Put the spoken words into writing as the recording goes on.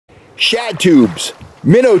shad tubes,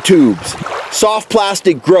 minnow tubes, soft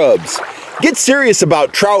plastic grubs. Get serious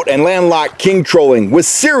about trout and landlocked king trolling with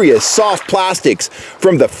serious soft plastics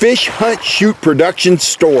from the Fish Hunt Shoot Production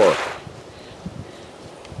store.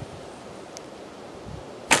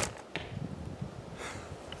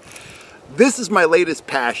 This is my latest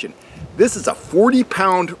passion. This is a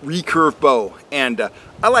 40-pound recurve bow, and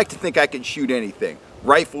I like to think I can shoot anything.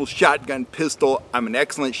 Rifle, shotgun, pistol. I'm an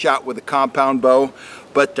excellent shot with a compound bow,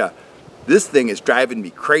 but this thing is driving me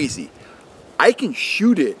crazy. I can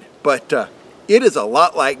shoot it, but it is a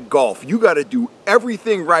lot like golf. You got to do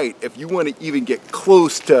everything right if you want to even get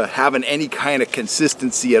close to having any kind of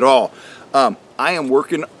consistency at all. I am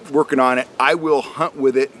working on it. I will hunt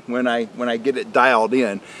with it when I get it dialed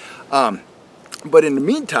in. But in the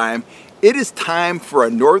meantime, it is time for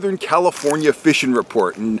a Northern California fishing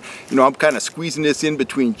report. And you know, I'm kind of squeezing this in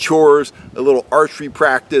between chores, a little archery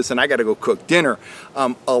practice, and I got to go cook dinner.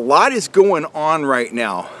 A lot is going on right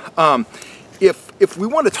now. If we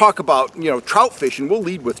want to talk about, you know, trout fishing, we'll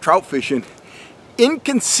lead with trout fishing.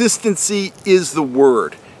 Inconsistency is the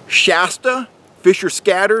word. Shasta, fish are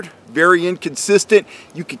scattered, very inconsistent.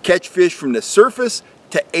 You can catch fish from the surface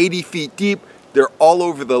to 80 feet deep. They're all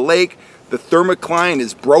over the lake. The thermocline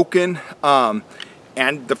is broken,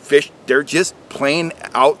 and the fish, they're just plain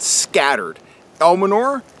out scattered.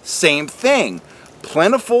 Elminor, same thing.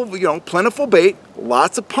 Plentiful, you know, plentiful bait,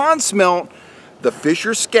 lots of pond smelt. The fish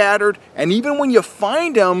are scattered, and even when you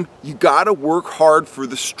find them, you gotta work hard for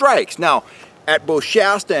the strikes. Now, at both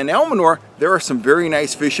Shasta and Elminor, there are some very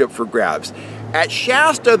nice fish up for grabs. At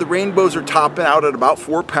Shasta, the rainbows are topping out at about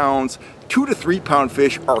 4 pounds. 2 to 3 pound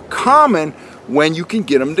fish are common when you can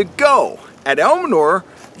get them to go. At Elminor,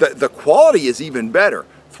 the quality is even better.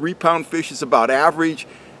 3 pound fish is about average.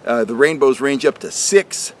 The rainbows range up to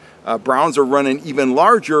 6. Browns are running even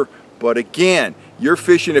larger, but again, you're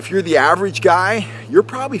fishing, if you're the average guy, you're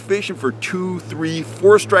probably fishing for 2, 3,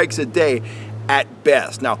 4 strikes a day at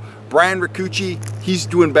best. Now, Brian Ricucci, he's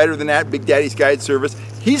doing better than that, Big Daddy's Guide Service.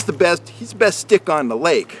 He's the best stick on the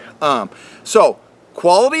lake. So,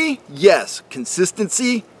 quality, yes.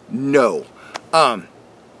 Consistency, no.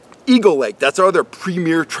 Eagle Lake, that's our other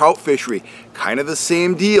premier trout fishery. Kind of the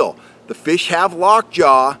same deal. The fish have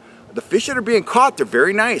lockjaw. The fish that are being caught, they're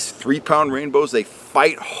very nice. 3 pound rainbows, they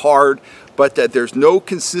fight hard, but there's no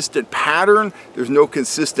consistent pattern. There's no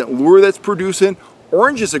consistent lure that's producing.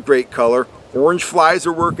 Orange is a great color. Orange flies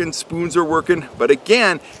are working, spoons are working, but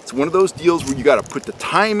again, it's one of those deals where you got to put the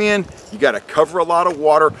time in, you got to cover a lot of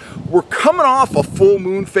water. We're coming off a full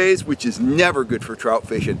moon phase, which is never good for trout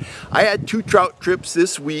fishing. I had 2 trout trips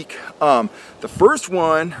this week. The first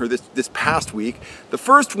one, or this past week, the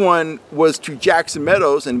first one was to Jackson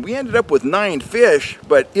Meadows, and we ended up with 9 fish,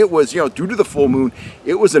 but it was, you know, due to the full moon,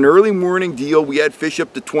 it was an early morning deal. We had fish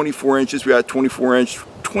up to 24 inches. We had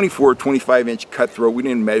 24, 25 inch cutthroat. We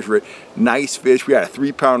didn't measure it. Nice fish. We had a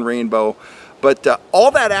 3 pound rainbow. But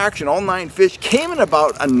all that action, all 9 fish, came in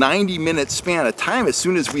about a 90-minute span of time as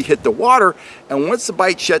soon as we hit the water. And once the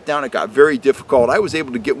bite shut down, it got very difficult. I was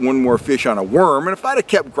able to get 1 more fish on a worm. And if I'd have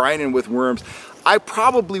kept grinding with worms, I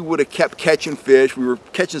probably would have kept catching fish. We were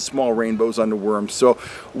catching small rainbows on the worms. So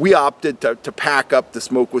we opted to pack up. The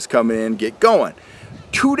smoke was coming in, get going.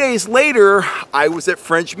 2 days later, I was at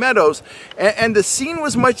French Meadows, and the scene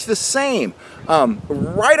was much the same.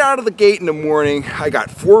 Right out of the gate in the morning, I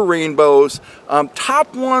got 4 rainbows.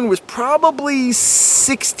 Top one was probably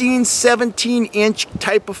 16, 17 inch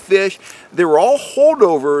type of fish. They were all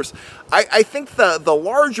holdovers. I think the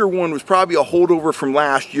larger one was probably a holdover from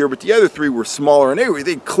last year, but the other 3 were smaller, and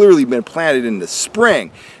they'd clearly been planted in the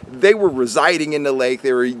spring. They were residing in the lake.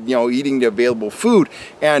 They were, you know, eating the available food,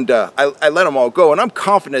 and I let them all go. And I'm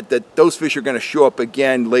confident that those fish are going to show up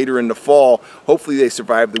again later in the fall. Hopefully they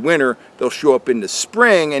survive the winter. They'll show up in the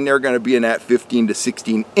spring, and they're going to be in that 15 to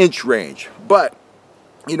 16 inch range. But,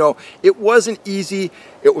 you know, it wasn't easy.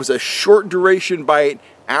 It was a short duration bite.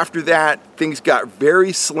 After that, things got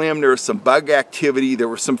very slim. There was some bug activity. There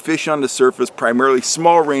were some fish on the surface, primarily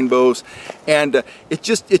small rainbows, and it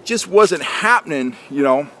just wasn't happening, you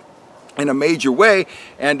know, in a major way.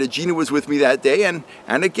 And Gina was with me that day, and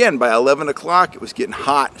again, by 11 o'clock, it was getting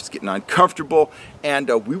hot, it was getting uncomfortable, and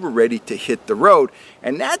we were ready to hit the road.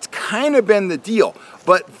 And that's kind of been the deal.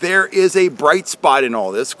 But there is a bright spot in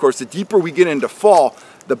all this. Of course, the deeper we get into fall,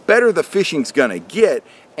 the better the fishing's gonna get.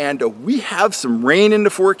 And we have some rain in the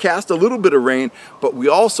forecast, a little bit of rain, but we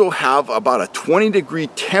also have about a 20-degree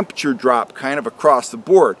temperature drop kind of across the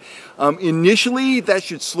board. Initially, that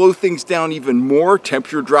should slow things down even more.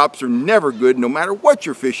 Temperature drops are never good, no matter what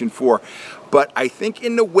you're fishing for. But I think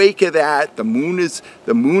in the wake of that, the moon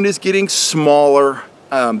is getting smaller.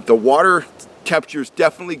 The water temperature is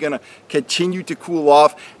definitely going to continue to cool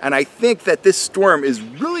off, and I think that this storm is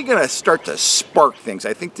really going to start to spark things.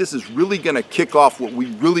 I think this is really going to kick off what we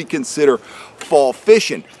really consider fall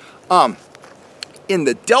fishing. In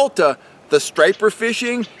the Delta, the striper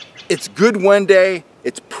fishing, it's good one day,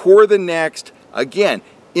 it's poor the next. Again,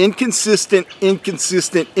 inconsistent,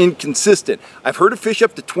 inconsistent, inconsistent. I've heard of fish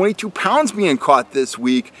up to 22 pounds being caught this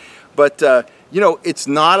week, but you know, it's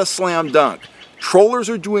not a slam dunk. Trollers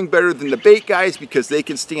are doing better than the bait guys because they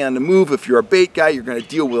can stay on the move. If you're a bait guy, you're going to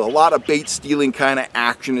deal with a lot of bait stealing kind of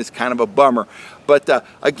action. It's kind of a bummer. But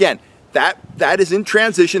again, that is in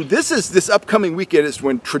transition. This upcoming weekend is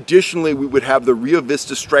when traditionally we would have the Rio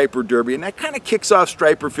Vista Striper Derby, and that kind of kicks off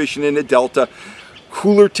striper fishing in the Delta.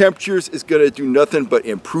 Cooler temperatures is going to do nothing but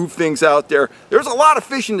improve things out there. There's a lot of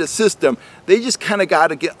fish in the system. They just kind of got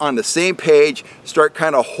to get on the same page, start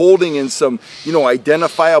kind of holding in some, you know,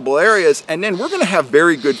 identifiable areas, and then we're going to have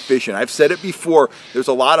very good fishing. I've said it before, there's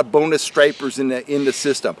a lot of bonus stripers in the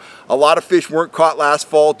system. A lot of fish weren't caught last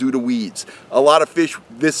fall due to weeds. A lot of fish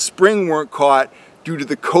this spring weren't caught due to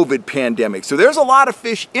the COVID pandemic. So there's a lot of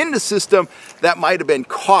fish in the system that might have been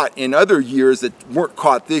caught in other years that weren't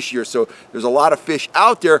caught this year. So there's a lot of fish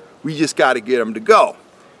out there. We just got to get them to go.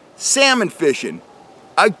 Salmon fishing.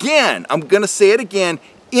 Again, I'm going to say it again,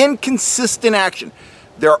 inconsistent action.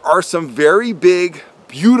 There are some very big,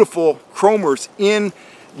 beautiful chromers in,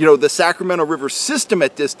 you know, the Sacramento River system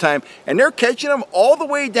at this time, and they're catching them all the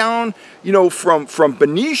way down, you know, from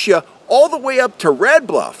Benicia all the way up to Red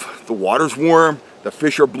Bluff. The water's warm. The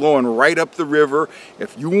fish are blowing right up the river.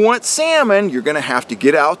 If you want salmon, you're going to have to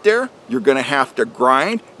get out there. You're going to have to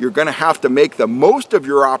grind. You're going to have to make the most of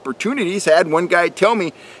your opportunities. I had one guy tell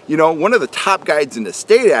me, you know, one of the top guides in the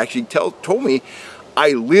state actually told me,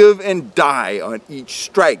 I live and die on each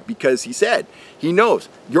strike, because he said, he knows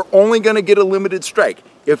you're only going to get a limited strike.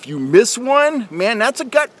 If you miss one, man, that's a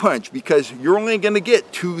gut punch, because you're only going to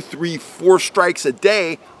get 2, 3, 4 strikes a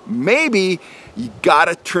day. Maybe you got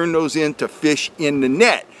to turn those into fish in the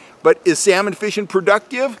net. But is salmon fishing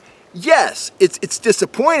productive? Yes. It's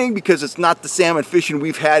disappointing because it's not the salmon fishing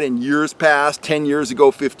we've had in years past, 10 years ago,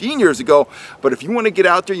 15 years ago. But if you want to get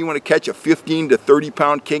out there, you want to catch a 15 to 30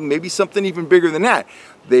 pound king, maybe something even bigger than that,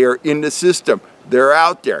 they are in the system. They're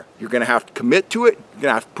out there. You're going to have to commit to it. You're going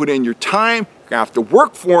to have to put in your time. You're going to have to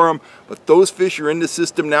work for them. But those fish are in the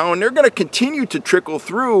system now, and they're going to continue to trickle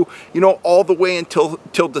through, you know, all the way until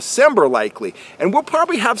December likely. And we'll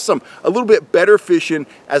probably have a little bit better fishing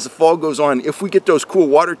as the fall goes on if we get those cool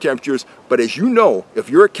water temperatures. But as you know, if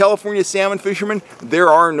you're a California salmon fisherman, there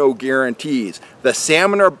are no guarantees. The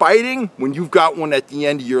salmon are biting when you've got one at the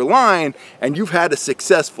end of your line, and you've had a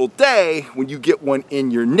successful day when you get one in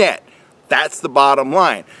your net. That's the bottom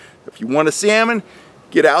line. If you want a salmon,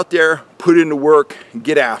 get out there, put in the work, and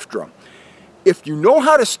get after them. If you know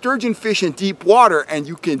how to sturgeon fish in deep water and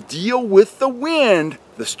you can deal with the wind,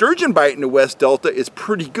 the sturgeon bite in the West Delta is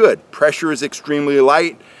pretty good. Pressure is extremely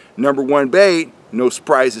light. Number 1 bait, no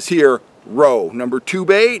surprises here, roe. Number 2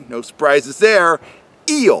 bait, no surprises there,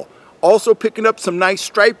 eel. Also picking up some nice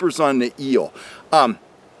stripers on the eel.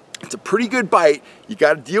 It's a pretty good bite. You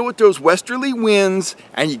got to deal with those westerly winds,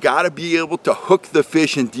 and you got to be able to hook the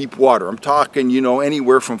fish in deep water. I'm talking, you know,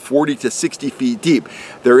 anywhere from 40 to 60 feet deep.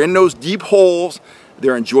 They're in those deep holes.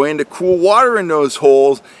 They're enjoying the cool water in those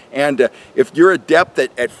holes. And if you're adept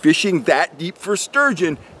at fishing that deep for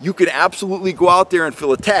sturgeon, you can absolutely go out there and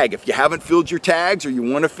fill a tag. If you haven't filled your tags or you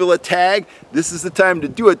want to fill a tag, this is the time to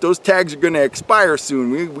do it. Those tags are going to expire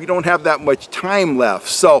soon. We don't have that much time left.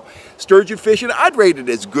 So sturgeon fishing, I'd rate it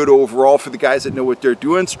as good overall for the guys that know what they're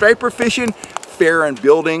doing. Striper fishing, fair and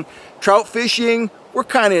building. Trout fishing, we're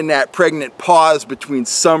kind of in that pregnant pause between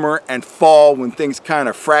summer and fall when things kind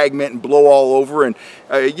of fragment and blow all over, and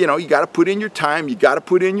you know, you got to put in your time, you got to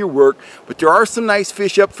put in your work. But there are some nice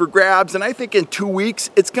fish up for grabs, and I think in 2 weeks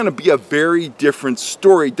it's going to be a very different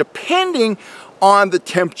story depending on the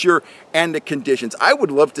temperature and the conditions. I would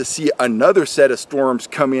love to see another set of storms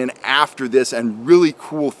come in after this and really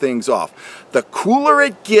cool things off. The cooler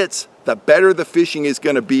it gets, the better the fishing is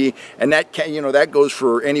going to be, and that can, you know, that goes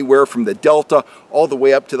for anywhere from the Delta all the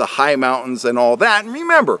way up to the high mountains and all that. And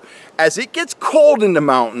remember, as it gets cold in the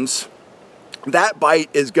mountains, that bite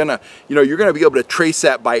is gonna, you know, you're gonna be able to trace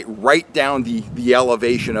that bite right down the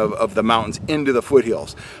elevation of the mountains into the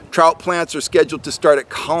foothills. Trout plants are scheduled to start at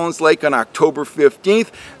Collins Lake on October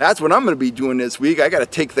 15th. That's what I'm going to be doing this week. I got to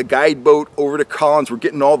take the guide boat over to Collins. We're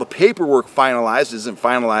getting all the paperwork finalized. It isn't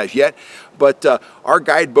finalized yet, but our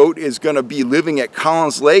guide boat is going to be living at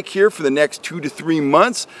Collins Lake here for the next 2 to 3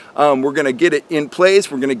 months. We're going to get it in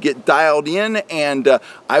place. We're going to get dialed in, and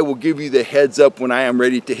I will give you the heads up when I am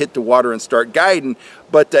ready to hit the water and start guiding.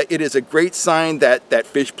 But it is a great sign that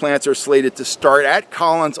fish plants are slated to start at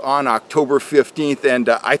Collins on October 15th, and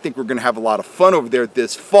I think we're going to have a lot of fun over there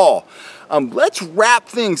this fall. Let's wrap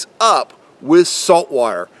things up with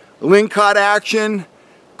saltwater. Lingcod action,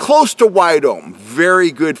 close to wide open.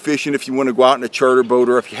 Very good fishing if you want to go out in a charter boat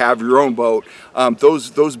or if you have your own boat.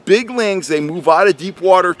 Those big lings, they move out of deep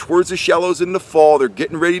water towards the shallows in the fall. They're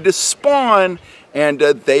getting ready to spawn, and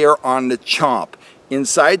they are on the chomp.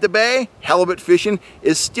 Inside the bay, halibut fishing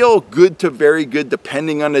is still good to very good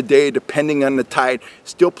depending on the day, depending on the tide.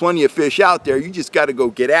 Still plenty of fish out there. You just got to go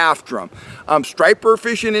get after them. Striper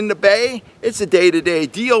fishing in the bay, it's a day-to-day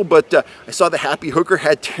deal, but I saw the Happy Hooker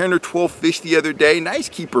had 10 or 12 fish the other day. Nice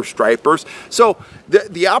keeper stripers. So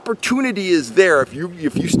the opportunity is there. If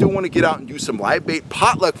you still want to get out and do some live bait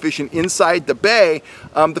potluck fishing inside the bay,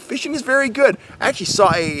 the fishing is very good. I actually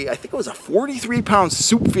saw I think it was a 43-pound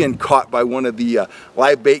soup fin caught by one of the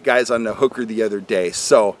live bait guys on the hooker the other day.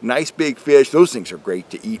 So nice big fish. Those things are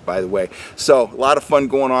great to eat, by the way. So a lot of fun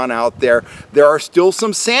going on out there. There are still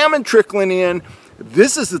some salmon trickling in.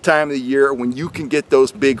 This is the time of the year when you can get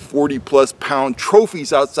those big 40+ pound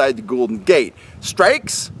trophies outside the Golden Gate.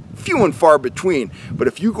 Strikes, few and far between. But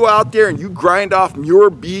if you go out there and you grind off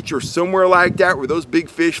Muir Beach or somewhere like that where those big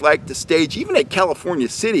fish like to stage, even at California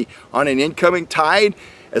City on an incoming tide,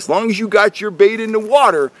 as long as you got your bait in the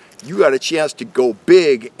water, you got a chance to go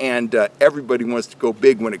big, and everybody wants to go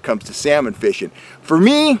big when it comes to salmon fishing. For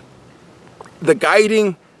me, the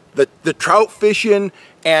guiding, the trout fishing,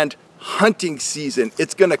 and hunting season,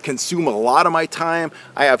 it's going to consume a lot of my time.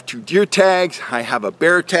 I have 2 deer tags, I have a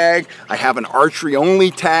bear tag, I have an archery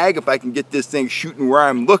only tag if I can get this thing shooting where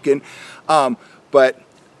I'm looking. But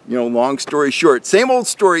you know, long story short, same old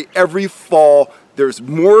story every fall. There's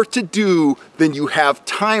more to do than you have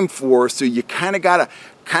time for, so you kind of gotta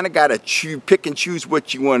pick and choose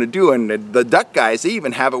what you want to do. And the duck guys, they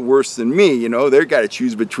even have it worse than me. You know, they've got to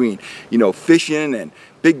choose between, you know, fishing and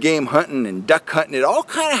big game hunting and duck hunting. It all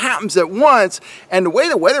kind of happens at once. And the way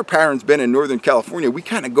the weather pattern's been in Northern California, we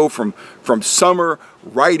kind of go from summer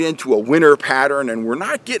right into a winter pattern, and we're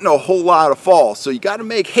not getting a whole lot of fall. So you got to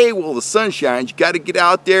make hay while the sun shines. You got to get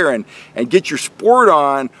out there and get your sport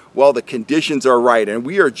on while the conditions are right. And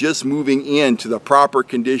we are just moving into the proper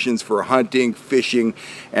conditions for hunting, fishing,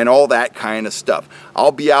 and all that kind of stuff.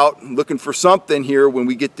 I'll be out looking for something here when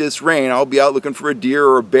we get this rain. I'll be out looking for a deer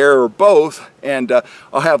or a bear or both, and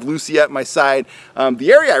I'll have Lucy at my side.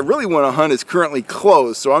 The area I really want to hunt is currently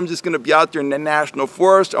closed, so I'm just going to be out there in the National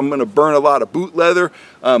Forest. I'm going to burn a lot of boot leather.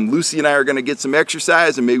 Lucy and I are going to get some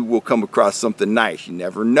exercise, and maybe we'll come across something nice. You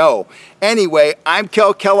never know. Anyway, I'm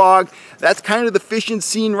Kel Kellogg. That's kind of the fishing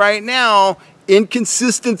scene right now.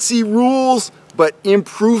 Inconsistency rules, but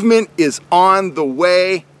improvement is on the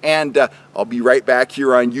way. And I'll be right back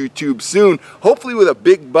here on YouTube soon, hopefully with a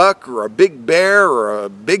big buck or a big bear or a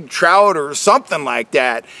big trout or something like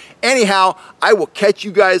that. Anyhow, I will catch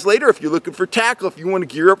you guys later. If you're looking for tackle, if you want to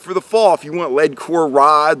gear up for the fall, if you want lead core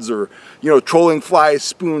rods or, you know, trolling flies,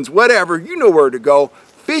 spoons, whatever, you know where to go.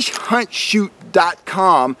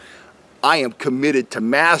 FishHuntShoot.com. I am committed to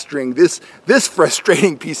mastering this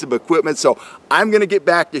frustrating piece of equipment, so I'm going to get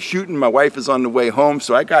back to shooting. My wife is on the way home,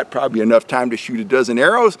 so I got probably enough time to shoot a dozen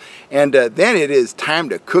arrows, and then it is time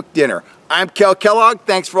to cook dinner. I'm Kel Kellogg.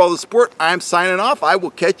 Thanks for all the support. I'm signing off. I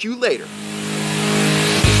will catch you later.